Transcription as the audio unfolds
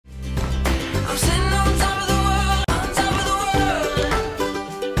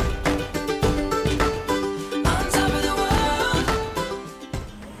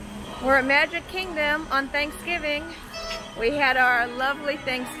at Magic Kingdom on Thanksgiving. We had our lovely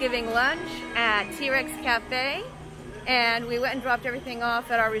Thanksgiving lunch at T-Rex Cafe, and we went and dropped everything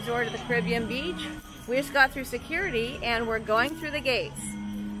off at our resort at the Caribbean Beach. We just got through security and we're going through the gates.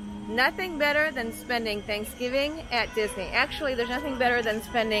 Nothing better than spending Thanksgiving at Disney. Actually, there's nothing better than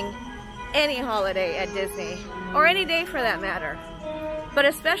spending any holiday at Disney, or any day for that matter. But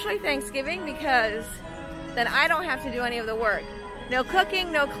especially Thanksgiving, because then I don't have to do any of the work. No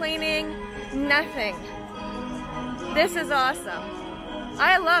cooking, no cleaning, nothing. This is awesome.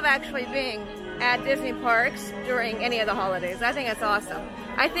 I love actually being at Disney parks during any of the holidays. I think it's awesome.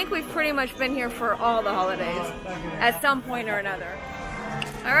 I think we've pretty much been here for all the holidays at some point or another.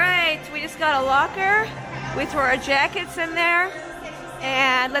 All right, we just got a locker. We throw our jackets in there.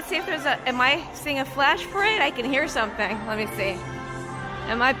 And let's see if there's am I seeing a flash parade? I can hear something. Let me see.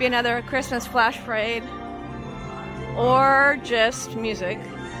 It might be another Christmas flash parade. Or just music.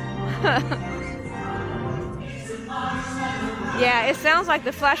 Yeah, it sounds like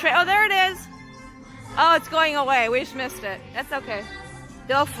the flash parade. Oh, there it is. Oh, it's going away. We just missed it. That's okay.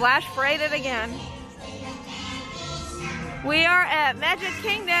 They'll flash parade it again. We are at Magic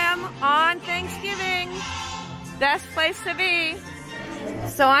Kingdom on Thanksgiving. Best place to be.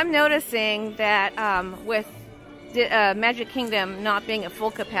 So I'm noticing that with Magic Kingdom not being at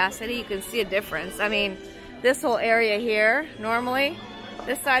full capacity, you can see a difference. I mean, this whole area here, normally,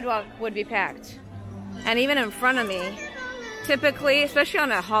 this sidewalk would be packed. And even in front of me, typically, especially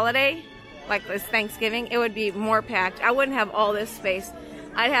on a holiday, like this Thanksgiving, it would be more packed. I wouldn't have all this space.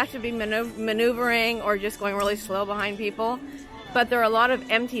 I'd have to be maneuvering or just going really slow behind people. But there are a lot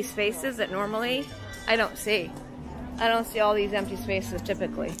of empty spaces that normally I don't see. I don't see all these empty spaces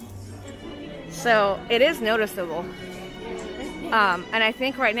typically. So it is noticeable. And I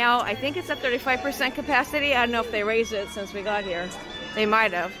think right now, I think it's at 35% capacity. I don't know if they raised it since we got here. They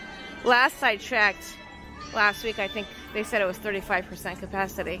might have. Last I checked, last week, I think they said it was 35%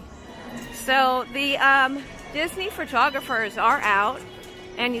 capacity. So the Disney photographers are out,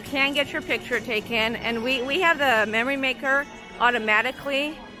 and you can get your picture taken. And we have the memory maker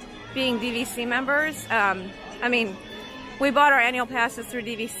automatically, being DVC members. I mean, we bought our annual passes through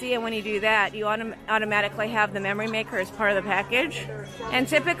DVC, and when you do that, you automatically have the memory maker as part of the package. And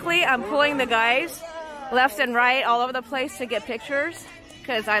typically, I'm pulling the guys left and right all over the place to get pictures,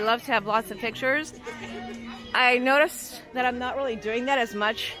 because I love to have lots of pictures. I noticed that I'm not really doing that as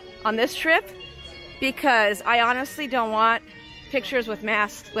much on this trip, because I honestly don't want pictures with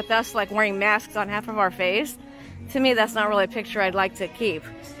masks, with us like wearing masks on half of our face. To me, that's not really a picture I'd like to keep.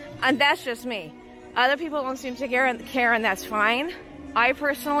 And that's just me. Other people don't seem to care, and that's fine. I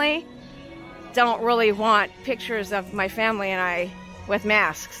personally don't really want pictures of my family and I with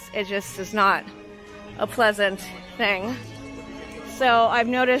masks. It just is not a pleasant thing. So I've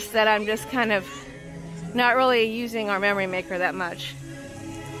noticed that I'm just kind of not really using our memory maker that much.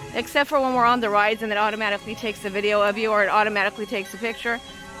 Except for when we're on the rides and it automatically takes the video of you, or it automatically takes a picture.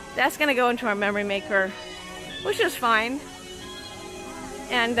 That's going to go into our memory maker, which is fine.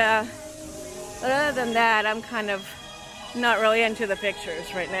 And but other than that, I'm kind of not really into the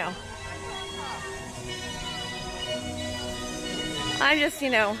pictures right now. I'm just, you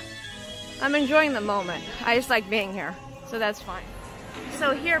know, I'm enjoying the moment. I just like being here, so that's fine.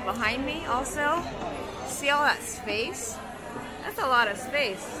 So here behind me also, see all that space? That's a lot of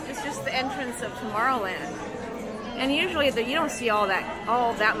space. It's just the entrance of Tomorrowland. And usually you don't see all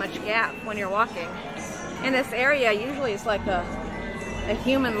that much gap when you're walking. In this area, usually it's like a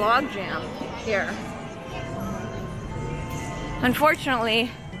human log jam here. Unfortunately,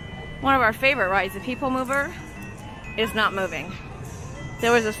 one of our favorite rides, the People Mover, is not moving.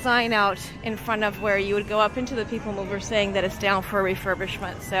 There was a sign out in front of where you would go up into the People Mover saying that it's down for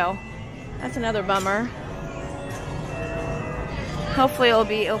refurbishment, so that's another bummer. Hopefully it'll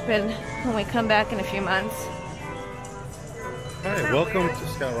be open when we come back in a few months. Hi, welcome to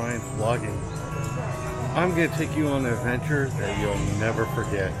Scott Ryan's Vlogging. I'm going to take you on an adventure that you'll never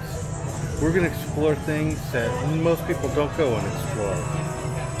forget. We're going to explore things that most people don't go and explore.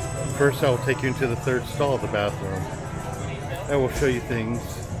 First, I will take you into the third stall of the bathroom. I will show you things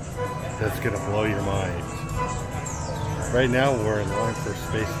that's going to blow your mind. Right now, we're in line for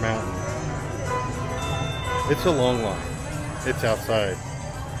Space Mountain. It's a long line. It's outside.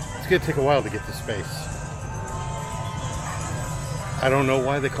 It's going to take a while to get to space. I don't know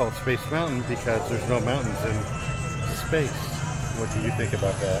why they call it Space Mountain, because there's no mountains in space. What do you think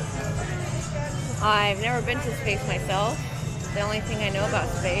about that? I've never been to space myself. The only thing I know about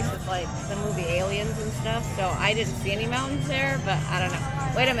space is like the movie Aliens and stuff, so I didn't see any mountains there, but I don't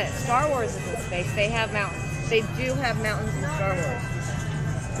know. Wait a minute, Star Wars is in space. They have mountains. They do have mountains in Star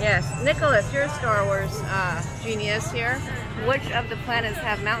Wars. Yes, Nicholas, you're a Star Wars genius here. Which of the planets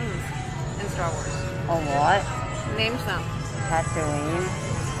have mountains in Star Wars? A what? Name some. Tatooine.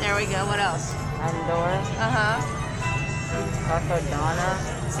 There we go. What else? Endor. Takodana.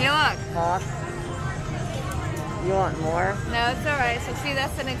 See, look. Hoth. You want more? No, it's all right. So see,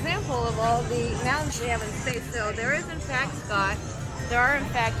 that's an example of all the mountains we have in space. So there is, in fact, Scott, there are, in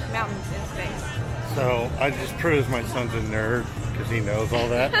fact, mountains in space. So I just proved my son's a nerd because he knows all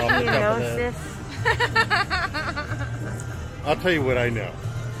that. He knows this. I'll tell you what I know.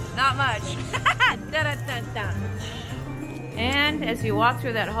 Not much. Dun, dun, dun, dun. And as you walk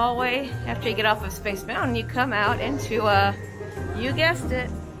through that hallway, after you get off of Space Mountain, you come out into, you guessed it,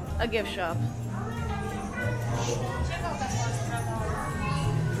 a gift shop.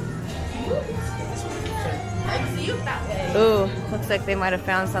 Ooh, looks like they might have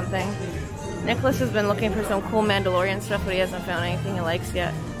found something. Nicholas has been looking for some cool Mandalorian stuff, but he hasn't found anything he likes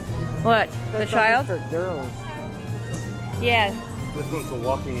yet. What? The child? For girls. Yeah. This one's the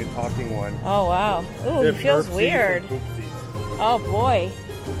walking and talking one. Oh, wow. Ooh, it feels weird. Oh, boy.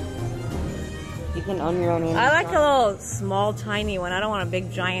 You can own your own. I like a little small, tiny one. I don't want a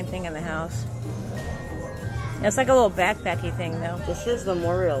big, giant thing in the house. It's like a little backpacky thing, though. This is the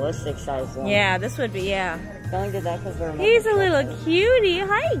more realistic size one. Yeah, this would be, yeah. I only did that because they're. He's a little cutie.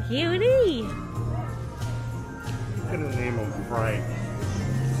 Hi, cutie. I'm gonna name him Frank.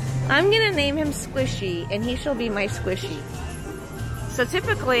 I'm gonna name him Squishy, and he shall be my Squishy. So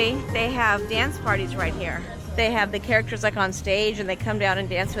typically, they have dance parties right here. They have the characters like on stage, and they come down and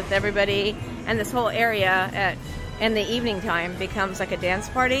dance with everybody. And this whole area in the evening time becomes like a dance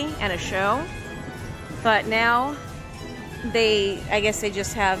party and a show. But now, I guess they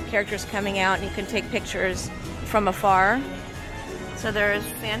just have characters coming out, and you can take pictures from afar. So there's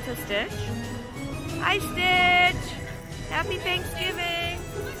Santa Stitch. Hi, Stitch! Happy Thanksgiving!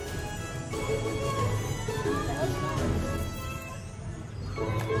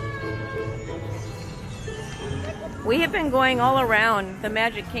 We have been going all around the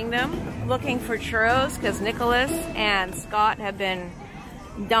Magic Kingdom looking for churros because Nicholas and Scott have been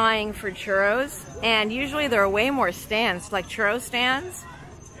dying for churros. And usually there are way more stands, like churro stands,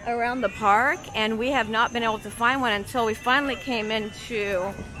 around the park. And we have not been able to find one until we finally came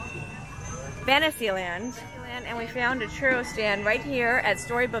into Fantasyland. And we found a churro stand right here at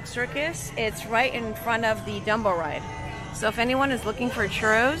Storybook Circus. It's right in front of the Dumbo ride. So if anyone is looking for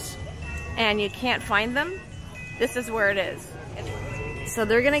churros and you can't find them, this is where it is. So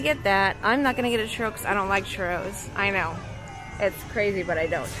they're gonna get that. I'm not gonna get a churro because I don't like churros. I know. It's crazy, but I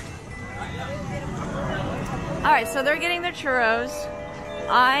don't. Alright, so they're getting their churros.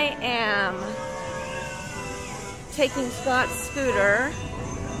 I am taking Scott's scooter,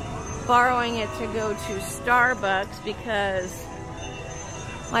 borrowing it to go to Starbucks because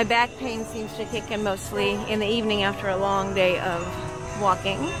my back pain seems to kick in mostly in the evening after a long day of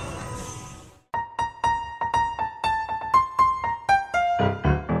walking.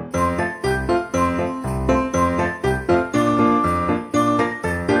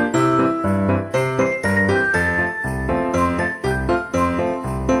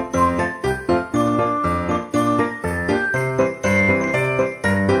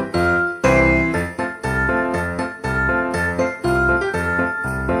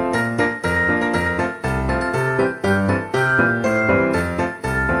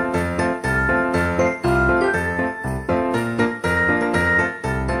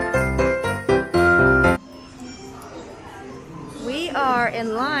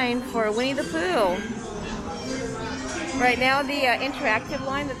 In line for Winnie the Pooh. Right now the interactive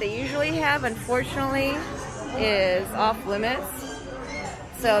line that they usually have unfortunately is off limits,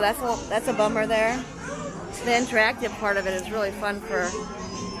 so that's a bummer there. The interactive part of it is really fun for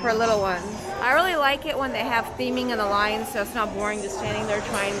little ones. I really like it when they have theming in the line, so it's not boring just standing there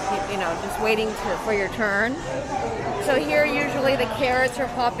trying to, just waiting for your turn. So here usually the carrots are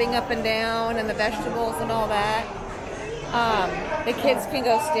popping up and down and the vegetables and all that. The kids can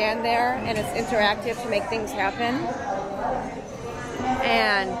go stand there and it's interactive to make things happen.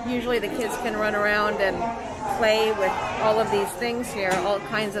 And usually the kids can run around and play with all of these things here, all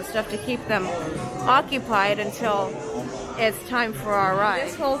kinds of stuff to keep them occupied until it's time for our ride.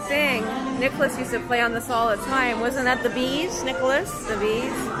 This whole thing, Nicholas used to play on this all the time. Wasn't that the bees, Nicholas? The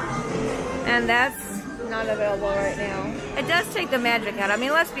bees? And that's not available right now. It does take the magic out. I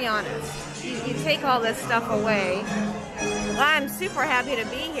mean, let's be honest. You take all this stuff away. I'm super happy to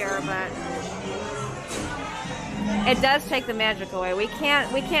be here, but it does take the magic away. We can't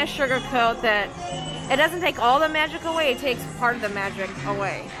sugarcoat that. It doesn't take all the magic away, it takes part of the magic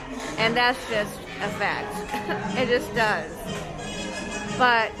away. And that's just a fact. It just does.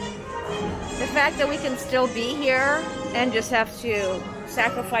 But the fact that we can still be here and just have to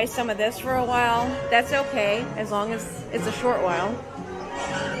sacrifice some of this for a while, that's okay, as long as it's a short while.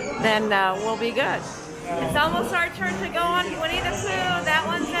 Then we'll be good. It's almost our turn to go on Winnie the Pooh. That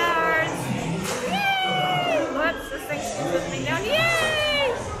one's ours. Yay! Whoops, this thing's slipping down.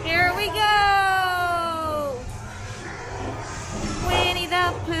 Yay! Here we go! Winnie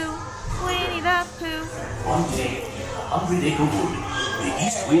the Pooh, Winnie the Pooh. One day, 100-acre wood, the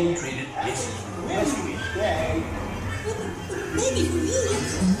east wind traded places with the west wind.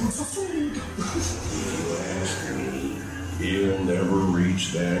 He'll never reach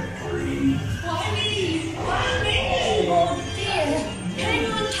that tree. Why me? Oh dear. Hang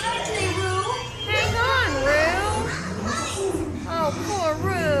on tightly, Roo. Hang on, Roo. Oh, poor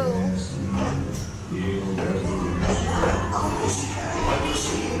Roo. He'll never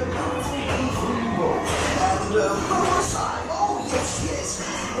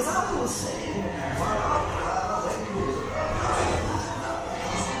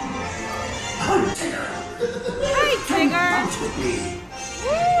Hey, Tigger.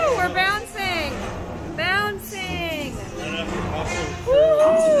 Woo, we're bouncing. Bouncing.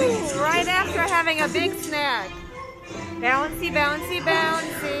 Woo, right after having a big snack. Bouncy, bouncy,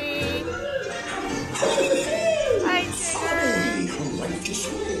 bouncy. Hi, Tigger.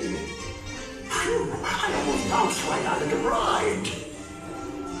 I almost bounced right out of the ride.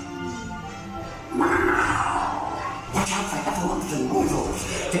 Watch out for everyone's and noodles.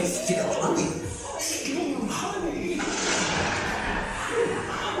 There's still honey. Still honey.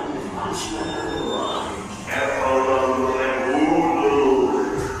 Apple and noodles,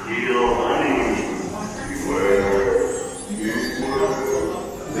 still honey. Beware,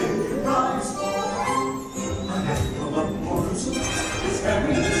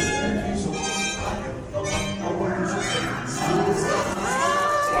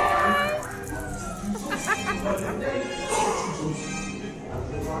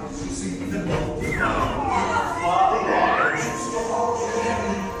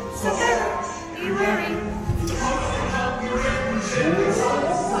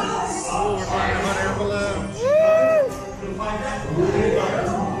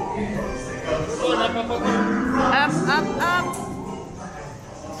 Up, up, up.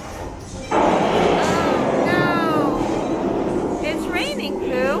 Oh, no. It's raining,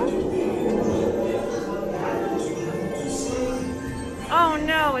 Pooh. Oh,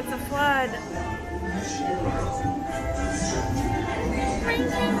 no, it's a flood. Rain,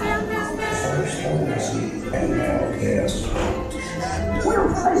 rain, down, down, down.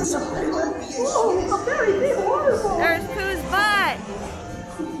 Oh, a very big waterfall. There's Pooh's butt.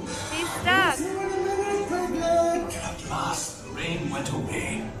 He's stuck. At last, the rain went away,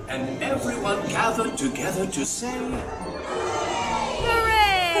 and everyone gathered together to say,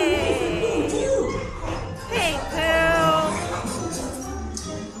 Hooray! Hey, Pooh.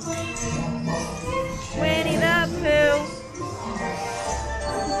 Winnie the Pooh.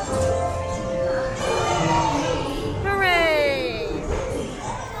 Hooray!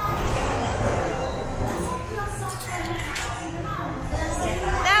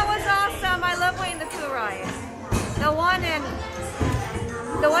 That was awesome. I love Winnie the Pooh ride.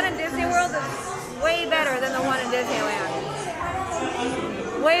 The one in Disney World is way better than the one in Disneyland.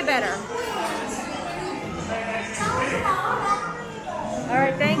 Way better. All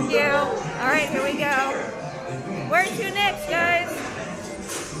right, thank you. All right, here we go. Where to next, guys?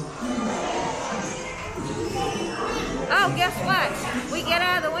 Oh, guess what? We get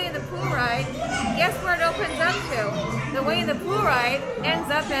out of the Winnie the Pooh ride. Guess where it opens up to? The Winnie the Pooh ride ends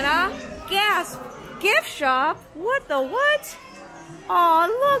up in a gift shop. What the what? Aw,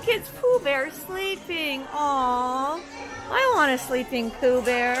 look, it's Pooh Bear sleeping. Aw, I want a sleeping Pooh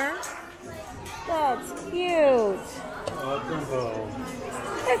Bear. That's cute.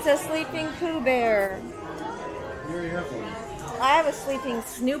 It's a sleeping Pooh Bear. You already have one. I have a sleeping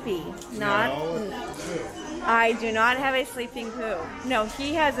Snoopy, not. I do not have a sleeping Pooh. No,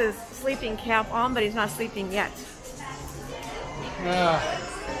 he has his sleeping cap on, but he's not sleeping yet. Ah,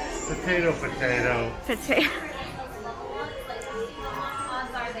 potato, potato. Potato.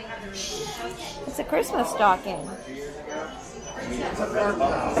 It's a Christmas stocking.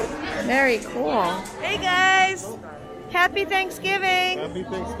 Very cool. Hey guys! Happy Thanksgiving! Happy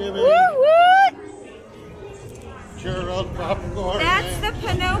Thanksgiving. Woo woo! Share all the popcorn. That's the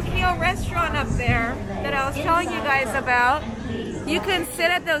Pinocchio restaurant up there that I was telling you guys about. You can sit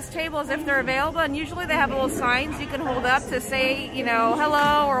at those tables if they're available, and usually they have little signs you can hold up to say, you know,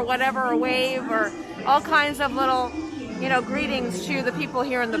 hello or whatever, or wave, or all kinds of little, you know, greetings to the people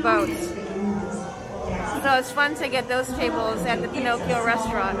here in the boats. So it's fun to get those tables at the Pinocchio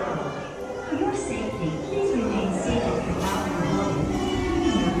restaurant. For your safety, please remain seated throughout the program.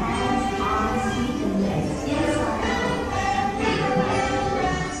 Your hands, arms, feet, and legs. Yes,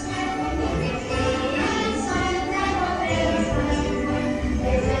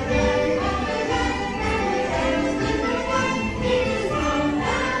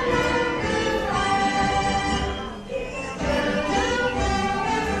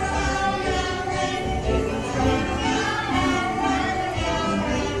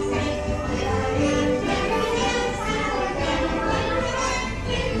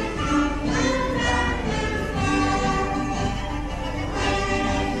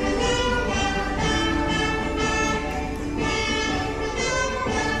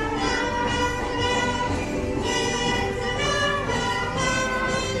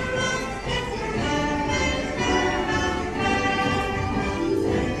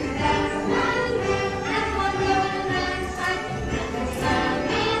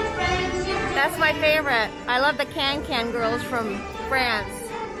 That's my favorite. I love the Can-Can girls from France.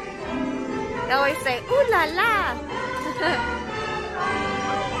 They always say, ooh la la!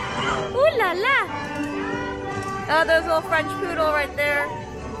 Ooh la la! Oh, there's a little French poodle right there.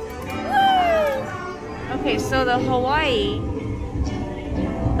 Woo! Okay, so the Hawaii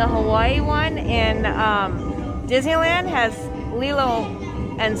one in Disneyland has Lilo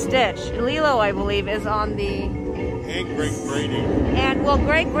and Stitch. Lilo, I believe, is on the... And Greg Brady. And well,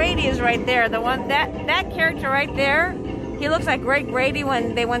 Greg Brady is right there. The one that character right there, he looks like Greg Brady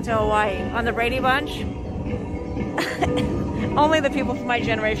when they went to Hawaii on the Brady Bunch. Only the people from my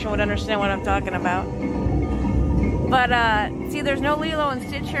generation would understand what I'm talking about. But see, there's no Lilo and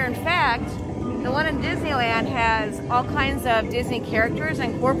Stitch here. In fact, the one in Disneyland has all kinds of Disney characters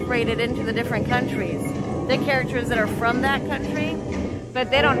incorporated into the different countries. The characters that are from that country,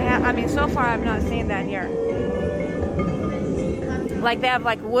 but they don't have. I mean, so far I've not seen that here. Like they have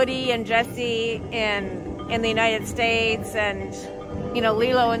like Woody and Jessie in the United States, and you know,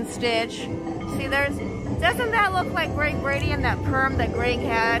 Lilo and Stitch. See, doesn't that look like Greg Brady and that perm that Greg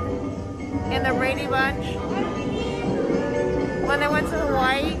had in the Brady Bunch when they went to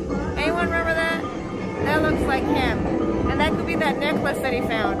Hawaii? Anyone remember that? That looks like him, and that could be that necklace that he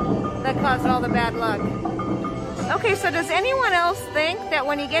found that caused all the bad luck. Okay, so does anyone else think that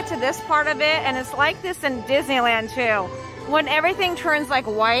when you get to this part of it, and it's like this in Disneyland too, when everything turns like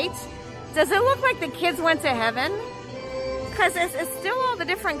white, does it look like the kids went to heaven? Because it's still all the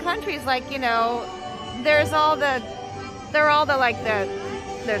different countries, like, you know, there's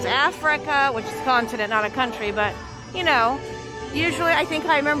Africa, which is a continent, not a country, but, you know, usually I think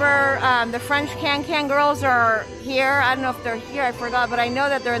I remember the French Can-Can girls are here. I don't know if they're here, I forgot, but I know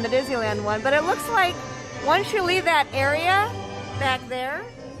that they're in the Disneyland one. But it looks like once you leave that area back there,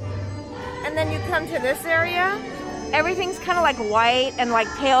 and then you come to this area, everything's kind of like white and like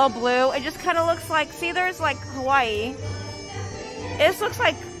pale blue. It just kind of looks like, see, there's like Hawaii. It just looks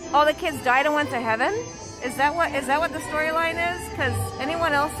like all the kids died and went to heaven. Is that what the storyline is? Because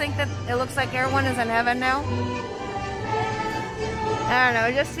anyone else think that it looks like everyone is in heaven now? I don't know.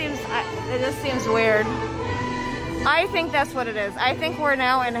 It just seems weird. I think that's what it is. I think we're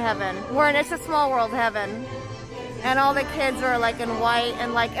now in heaven. It's a small world heaven, and all the kids are like in white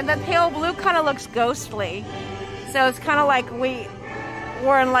and the pale blue kind of looks ghostly. So it's kind of like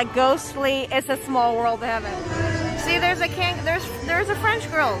we're in like ghostly. It's a small world heaven. See, there's a French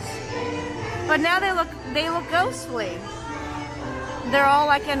girls, but now they look ghostly. They're all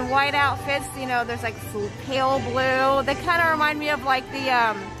like in white outfits. You know, there's like pale blue. They kind of remind me of like the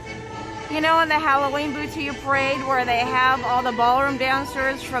you know, in the Halloween Boutique Parade where they have all the ballroom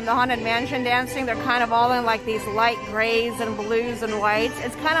dancers from the Haunted Mansion dancing. They're kind of all in like these light grays and blues and whites.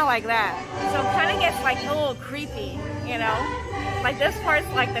 It's kind of like that. So it kind of gets like a little creepy, you know? Like this part's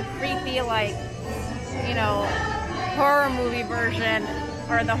like the creepy, like, you know, horror movie version,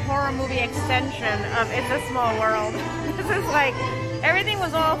 or the horror movie extension of It's a Small World. This is like, everything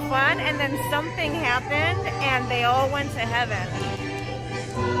was all fun and then something happened and they all went to heaven.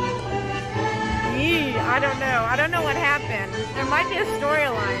 I don't know. I don't know what happened. There might be a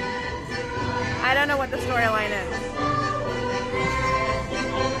storyline. I don't know what the storyline is.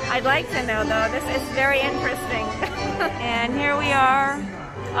 I'd like to know though. This is very interesting. And here we are.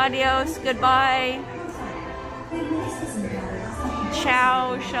 Adios, goodbye.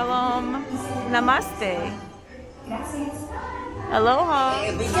 Ciao, shalom, namaste. Aloha.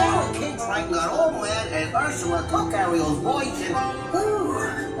 If you got kids like an old man and Ursula took Ariel's voice and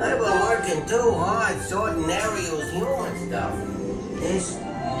I've been working too hard sorting Ariel's human stuff. This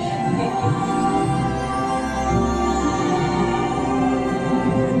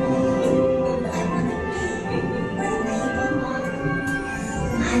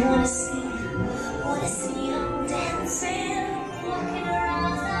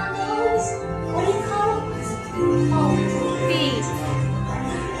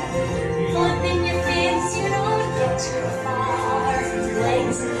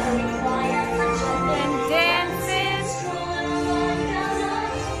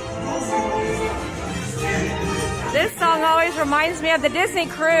always reminds me of the Disney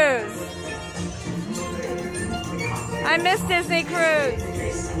cruise. I miss Disney cruise.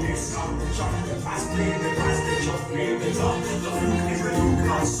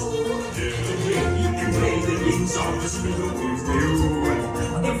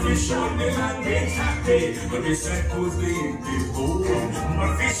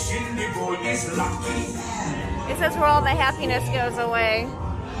 It says where all the happiness goes away.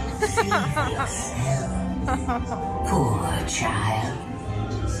 Poor child.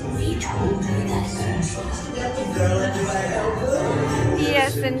 We told her that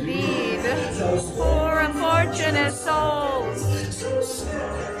Yes, indeed. Poor unfortunate souls.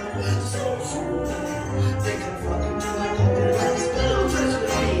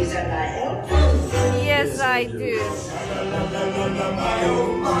 Yes, I do.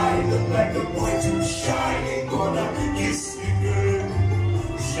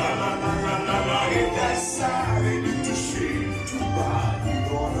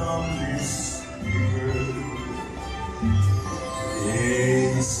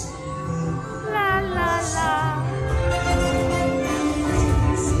 La la la.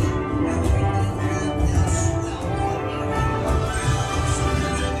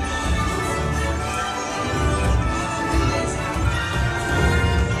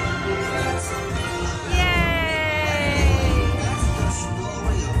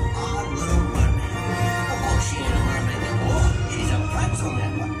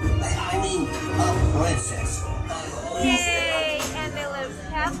 Yay! And they live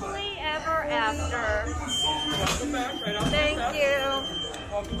happily ever after. Thank you.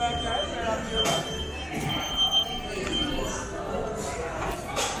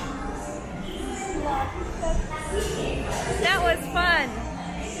 That was fun.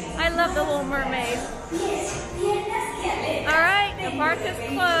 I love the Little Mermaid. Alright, the park is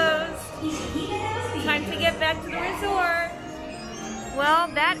closed. Time to get back to the resort. Well,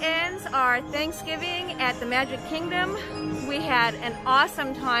 that ends our Thanksgiving at the Magic Kingdom. We had an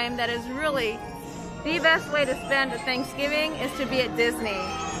awesome time. That is really the best way to spend a Thanksgiving, is to be at Disney.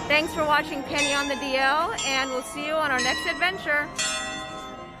 Thanks for watching Penny on the DL, and we'll see you on our next adventure.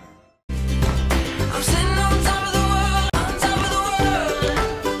 I'm sitting on top